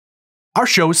Our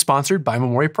show is sponsored by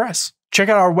Memoria Press. Check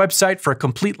out our website for a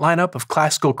complete lineup of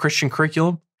classical Christian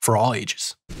curriculum for all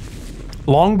ages.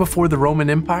 Long before the Roman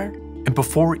Empire, and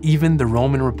before even the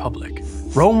Roman Republic,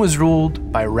 Rome was ruled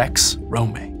by Rex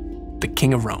Romae, the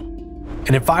King of Rome.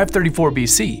 And in 534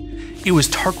 BC, it was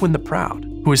Tarquin the Proud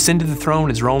who ascended the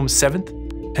throne as Rome's seventh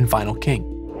and final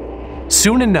king.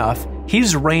 Soon enough,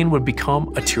 his reign would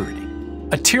become a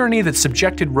tyranny that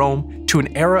subjected Rome to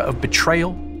an era of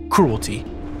betrayal, cruelty,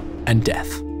 and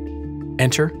death.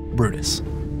 Enter Brutus.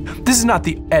 This is not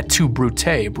the et tu,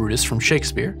 Brute Brutus from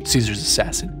Shakespeare, Caesar's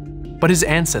assassin, but his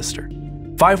ancestor,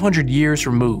 500 years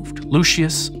removed,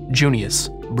 Lucius Junius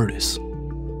Brutus.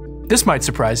 This might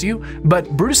surprise you, but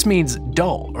Brutus means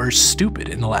dull or stupid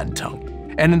in the Latin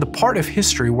tongue, and in the part of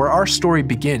history where our story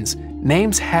begins,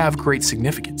 names have great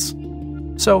significance.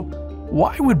 So,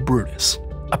 why would Brutus,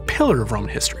 a pillar of Roman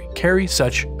history, carry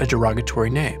such a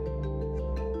derogatory name?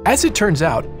 As it turns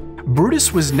out,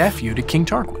 Brutus was nephew to King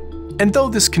Tarquin, and though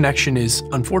this connection is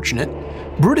unfortunate,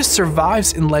 Brutus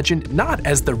survives in legend not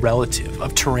as the relative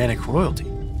of tyrannic royalty,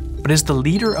 but as the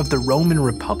leader of the Roman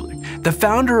Republic, the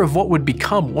founder of what would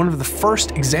become one of the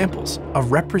first examples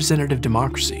of representative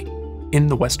democracy in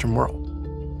the Western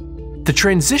world. The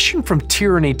transition from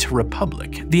tyranny to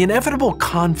republic, the inevitable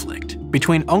conflict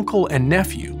between uncle and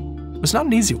nephew, was not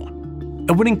an easy one.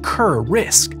 It would incur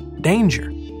risk, danger,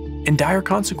 and dire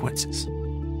consequences.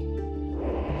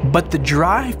 But the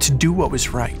drive to do what was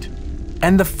right,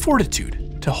 and the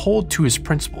fortitude to hold to his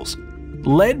principles,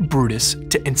 led Brutus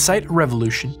to incite a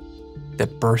revolution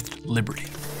that birthed liberty.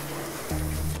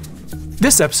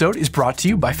 This episode is brought to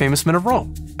you by Famous Men of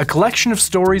Rome, a collection of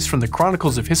stories from the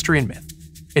chronicles of history and myth.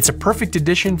 It's a perfect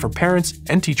edition for parents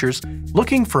and teachers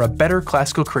looking for a better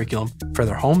classical curriculum for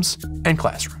their homes and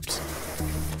classrooms.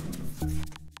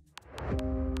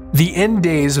 The end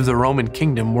days of the Roman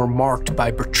kingdom were marked by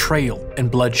betrayal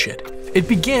and bloodshed. It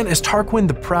began as Tarquin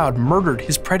the Proud murdered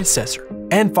his predecessor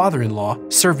and father-in-law,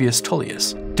 Servius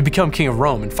Tullius, to become king of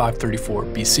Rome in 534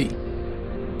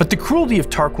 BC. But the cruelty of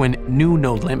Tarquin knew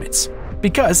no limits,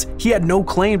 because he had no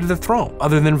claim to the throne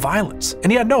other than violence,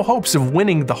 and he had no hopes of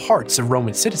winning the hearts of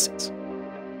Roman citizens.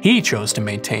 He chose to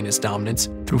maintain his dominance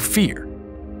through fear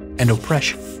and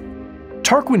oppression.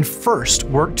 Tarquin first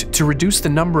worked to reduce the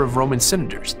number of Roman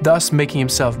senators, thus making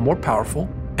himself more powerful,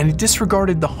 and he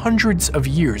disregarded the hundreds of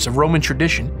years of Roman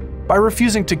tradition by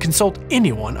refusing to consult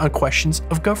anyone on questions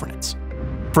of governance.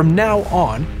 From now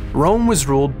on, Rome was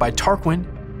ruled by Tarquin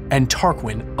and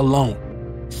Tarquin alone.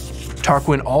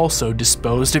 Tarquin also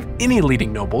disposed of any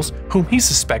leading nobles whom he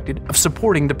suspected of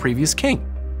supporting the previous king.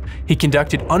 He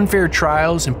conducted unfair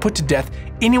trials and put to death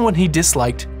anyone he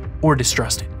disliked or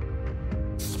distrusted.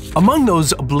 Among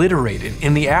those obliterated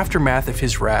in the aftermath of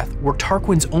his wrath were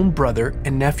Tarquin's own brother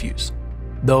and nephews,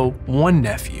 though one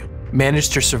nephew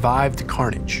managed to survive the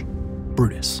carnage,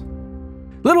 Brutus.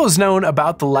 Little is known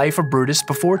about the life of Brutus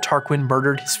before Tarquin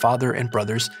murdered his father and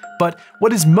brothers, but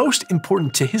what is most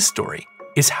important to his story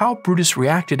is how Brutus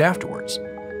reacted afterwards.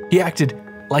 He acted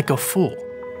like a fool,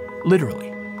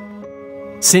 literally.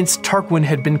 Since Tarquin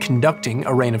had been conducting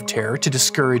a reign of terror to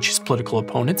discourage his political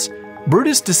opponents,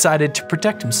 Brutus decided to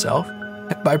protect himself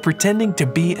by pretending to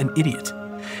be an idiot.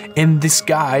 In the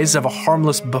guise of a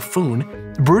harmless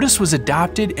buffoon, Brutus was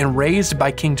adopted and raised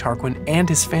by King Tarquin and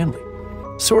his family,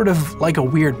 sort of like a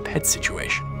weird pet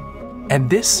situation. And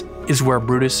this is where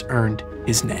Brutus earned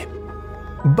his name.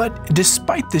 But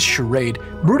despite this charade,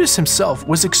 Brutus himself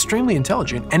was extremely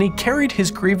intelligent, and he carried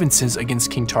his grievances against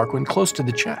King Tarquin close to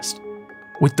the chest.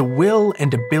 With the will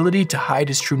and ability to hide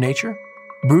his true nature,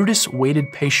 Brutus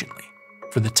waited patiently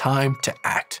for the time to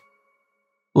act.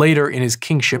 Later in his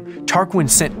kingship, Tarquin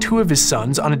sent two of his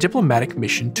sons on a diplomatic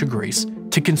mission to Greece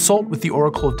to consult with the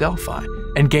Oracle of Delphi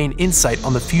and gain insight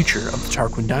on the future of the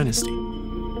Tarquin dynasty.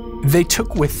 They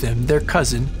took with them their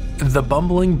cousin, the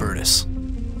bumbling Brutus.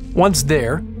 Once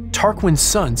there, Tarquin's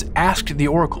sons asked the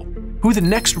oracle who the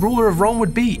next ruler of Rome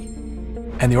would be,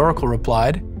 and the oracle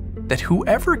replied that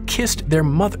whoever kissed their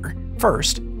mother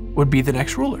first would be the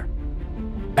next ruler.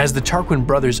 As the Tarquin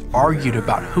brothers argued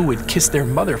about who would kiss their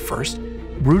mother first,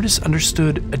 Brutus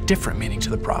understood a different meaning to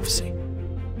the prophecy.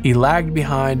 He lagged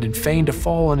behind and feigned to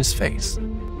fall on his face.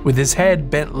 With his head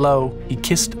bent low, he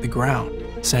kissed the ground,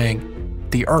 saying,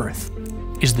 "The earth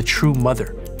is the true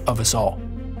mother of us all."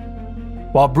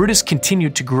 While Brutus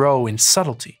continued to grow in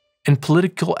subtlety and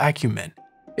political acumen,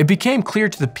 it became clear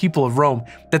to the people of Rome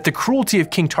that the cruelty of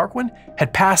King Tarquin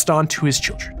had passed on to his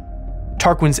children.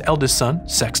 Tarquin's eldest son,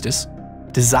 Sextus,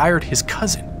 desired his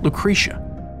cousin, Lucretia,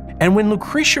 and when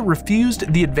Lucretia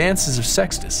refused the advances of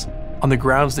Sextus on the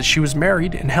grounds that she was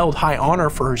married and held high honor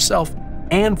for herself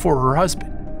and for her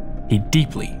husband, he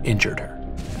deeply injured her.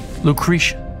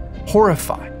 Lucretia,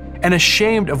 horrified and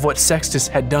ashamed of what Sextus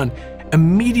had done,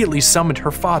 immediately summoned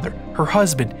her father, her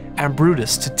husband, and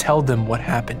Brutus to tell them what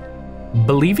happened.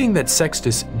 Believing that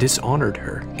Sextus dishonored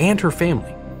her and her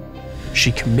family,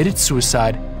 she committed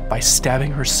suicide by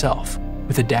stabbing herself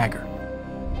with a dagger.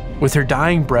 With her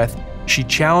dying breath, she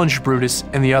challenged Brutus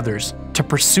and the others to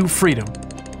pursue freedom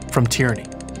from tyranny.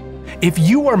 If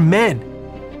you are men,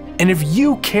 and if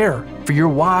you care for your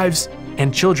wives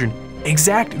and children,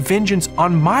 exact vengeance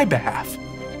on my behalf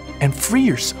and free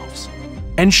yourselves,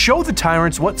 and show the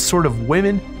tyrants what sort of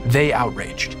women they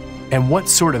outraged and what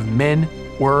sort of men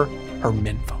were her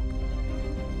menfolk.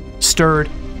 Stirred,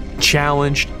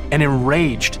 challenged, and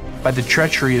enraged by the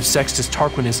treachery of Sextus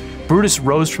Tarquinius, Brutus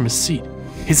rose from his seat.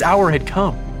 His hour had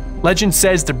come. Legend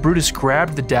says that Brutus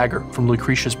grabbed the dagger from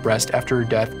Lucretia's breast after her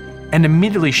death and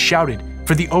immediately shouted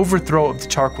for the overthrow of the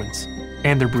Tarquins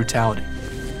and their brutality.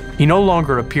 He no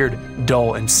longer appeared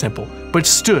dull and simple, but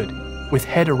stood with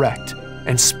head erect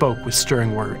and spoke with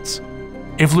stirring words.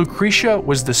 If Lucretia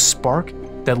was the spark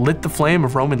that lit the flame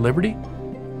of Roman liberty,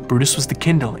 Brutus was the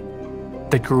kindling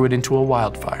that grew it into a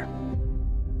wildfire.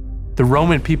 The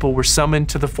Roman people were summoned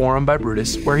to the forum by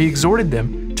Brutus, where he exhorted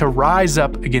them to rise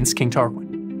up against King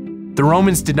Tarquin. The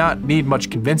Romans did not need much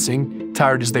convincing,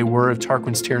 tired as they were of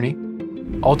Tarquin's tyranny.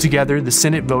 Altogether, the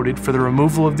Senate voted for the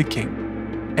removal of the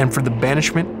king and for the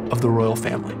banishment of the royal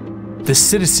family. The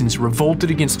citizens revolted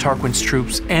against Tarquin's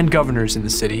troops and governors in the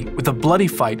city with a bloody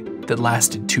fight that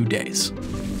lasted 2 days.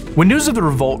 When news of the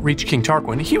revolt reached King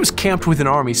Tarquin, he was camped with an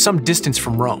army some distance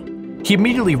from Rome. He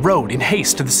immediately rode in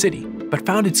haste to the city, but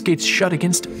found its gates shut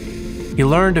against him. He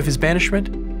learned of his banishment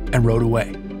and rode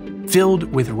away,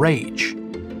 filled with rage,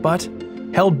 but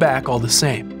held back all the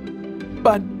same.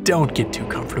 But don't get too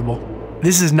comfortable.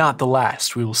 This is not the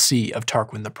last we will see of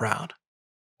Tarquin the Proud.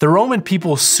 The Roman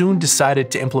people soon decided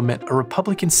to implement a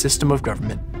republican system of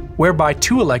government, whereby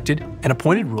 2 elected and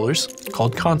appointed rulers,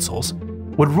 called consuls,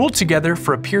 would rule together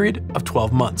for a period of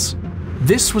 12 months.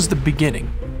 This was the beginning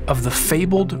of the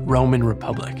fabled Roman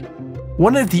Republic,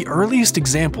 one of the earliest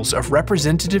examples of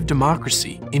representative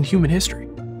democracy in human history.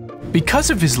 Because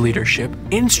of his leadership,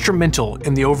 instrumental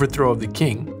in the overthrow of the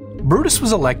king, Brutus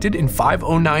was elected in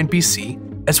 509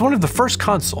 BC as one of the first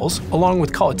consuls, along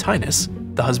with Collatinus,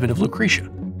 the husband of Lucretia.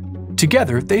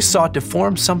 Together, they sought to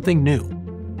form something new,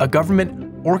 a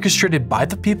government orchestrated by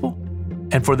the people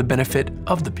and for the benefit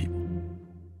of the people.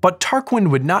 But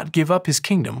Tarquin would not give up his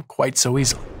kingdom quite so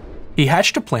easily. He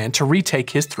hatched a plan to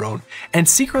retake his throne and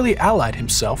secretly allied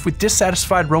himself with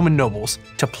dissatisfied Roman nobles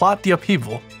to plot the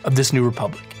upheaval of this new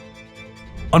republic.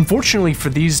 Unfortunately for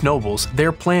these nobles,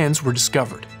 their plans were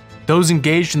discovered. Those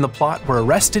engaged in the plot were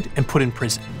arrested and put in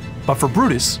prison. But for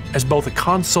Brutus, as both a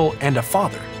consul and a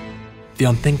father, the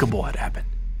unthinkable had happened.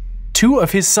 2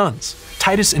 of his sons,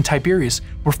 Titus and Tiberius,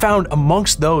 were found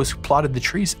amongst those who plotted the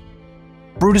treason.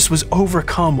 Brutus was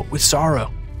overcome with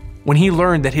sorrow when he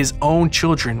learned that his own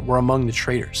children were among the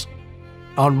traitors.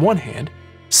 On one hand,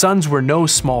 sons were no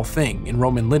small thing in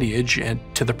Roman lineage and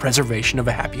to the preservation of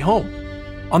a happy home.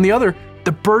 On the other,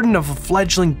 the burden of a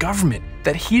fledgling government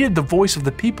that heeded the voice of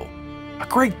the people, a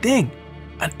great thing,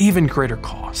 an even greater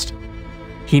cost.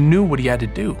 He knew what he had to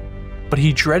do, but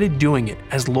he dreaded doing it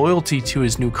as loyalty to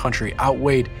his new country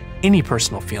outweighed any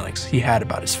personal feelings he had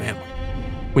about his family.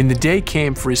 When the day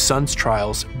came for his son's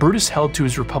trials, Brutus held to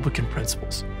his republican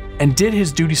principles and did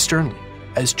his duty sternly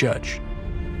as judge.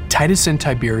 Titus and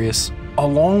Tiberius,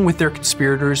 along with their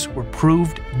conspirators, were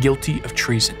proved guilty of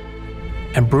treason,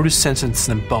 and Brutus sentenced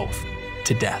them both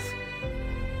to death.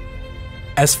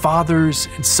 As fathers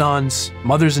and sons,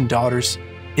 mothers and daughters,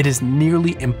 it is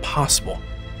nearly impossible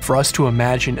for us to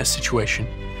imagine a situation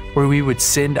where we would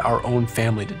send our own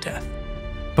family to death.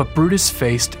 But Brutus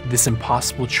faced this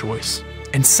impossible choice,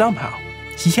 and somehow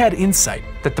he had insight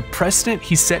that the precedent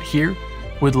he set here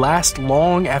would last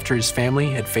long after his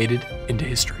family had faded into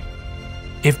history.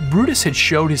 If Brutus had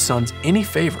showed his sons any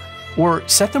favor or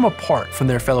set them apart from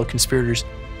their fellow conspirators,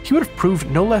 he would have proved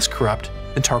no less corrupt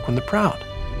than Tarquin the Proud.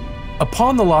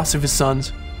 Upon the loss of his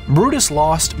sons, Brutus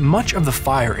lost much of the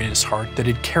fire in his heart that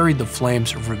had carried the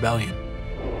flames of rebellion.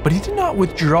 But he did not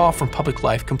withdraw from public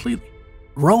life completely.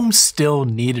 Rome still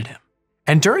needed him.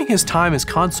 And during his time as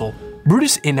consul,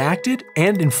 Brutus enacted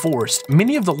and enforced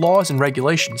many of the laws and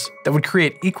regulations that would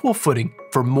create equal footing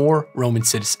for more Roman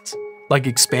citizens, like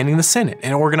expanding the Senate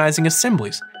and organizing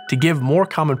assemblies to give more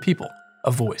common people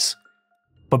a voice.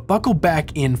 But buckle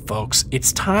back in, folks.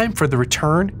 It's time for the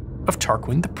return of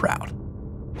Tarquin the Proud.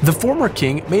 The former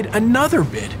king made another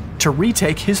bid to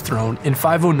retake his throne in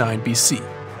 509 BC,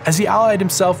 as he allied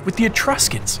himself with the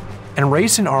Etruscans, and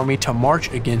raised an army to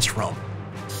march against Rome.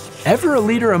 Ever a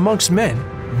leader amongst men,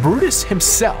 Brutus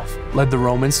himself led the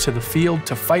Romans to the field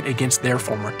to fight against their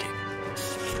former king.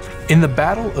 In the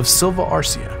Battle of Silva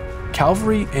Arcia,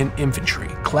 cavalry and infantry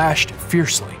clashed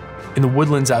fiercely in the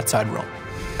woodlands outside Rome,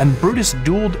 and Brutus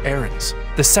dueled Aruns,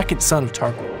 the second son of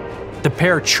Tarquin. The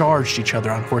pair charged each other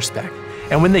on horseback,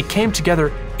 and when they came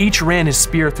together, each ran his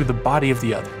spear through the body of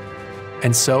the other.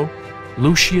 And so,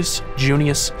 Lucius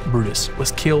Junius Brutus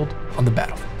was killed on the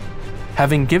battlefield,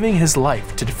 having given his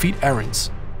life to defeat Aruns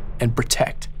and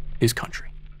protect his country.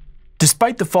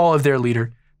 Despite the fall of their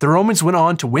leader, the Romans went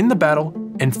on to win the battle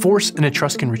and force an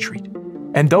Etruscan retreat.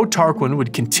 And though Tarquin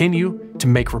would continue to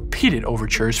make repeated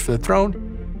overtures for the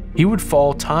throne, he would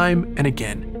fall time and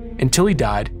again until he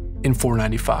died in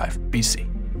 495 BC.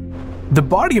 The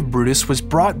body of Brutus was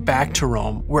brought back to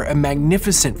Rome, where a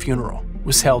magnificent funeral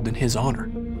was held in his honor.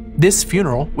 This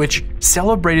funeral, which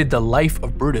celebrated the life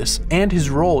of Brutus and his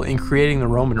role in creating the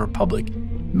Roman Republic,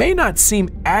 may not seem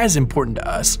as important to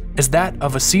us as that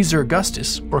of a Caesar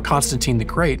Augustus or Constantine the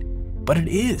Great, but it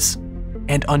is,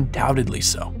 and undoubtedly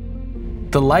so.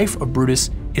 The life of Brutus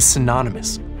is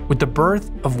synonymous with the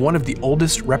birth of one of the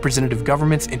oldest representative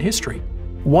governments in history,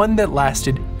 one that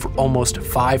lasted for almost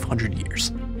 500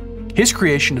 years. His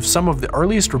creation of some of the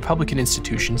earliest republican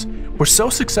institutions were so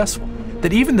successful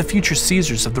that even the future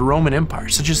Caesars of the Roman Empire,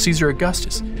 such as Caesar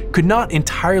Augustus, could not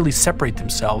entirely separate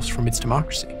themselves from its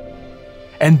democracy.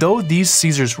 And though these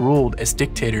Caesars ruled as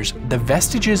dictators, the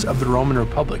vestiges of the Roman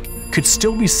Republic could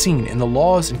still be seen in the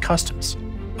laws and customs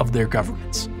of their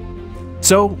governments.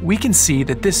 So we can see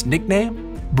that this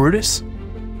nickname, Brutus,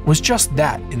 was just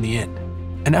that in the end,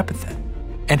 an epithet,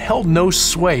 and held no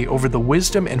sway over the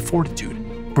wisdom and fortitude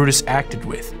Brutus acted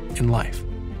with in life.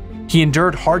 He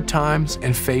endured hard times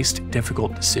and faced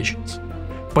difficult decisions,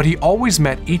 but he always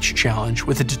met each challenge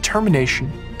with a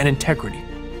determination and integrity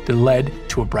that led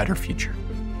to a brighter future.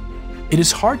 It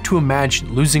is hard to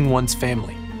imagine losing one's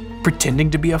family,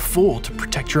 pretending to be a fool to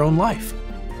protect your own life,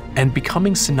 and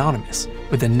becoming synonymous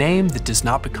with a name that does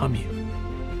not become you.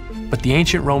 But the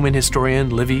ancient Roman historian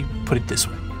Livy put it this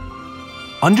way: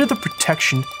 under the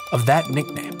protection of that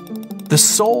nickname, the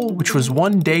soul which was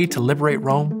one day to liberate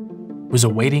Rome was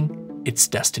awaiting its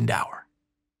destined hour.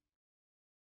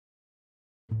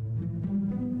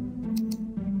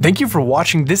 Thank you for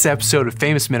watching this episode of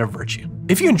Famous Men of Virtue.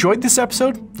 If you enjoyed this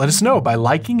episode, let us know by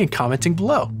liking and commenting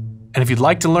below. And if you'd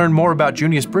like to learn more about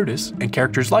Junius Brutus and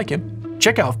characters like him,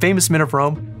 check out Famous Men of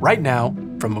Rome right now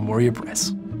from Memoria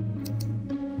Press.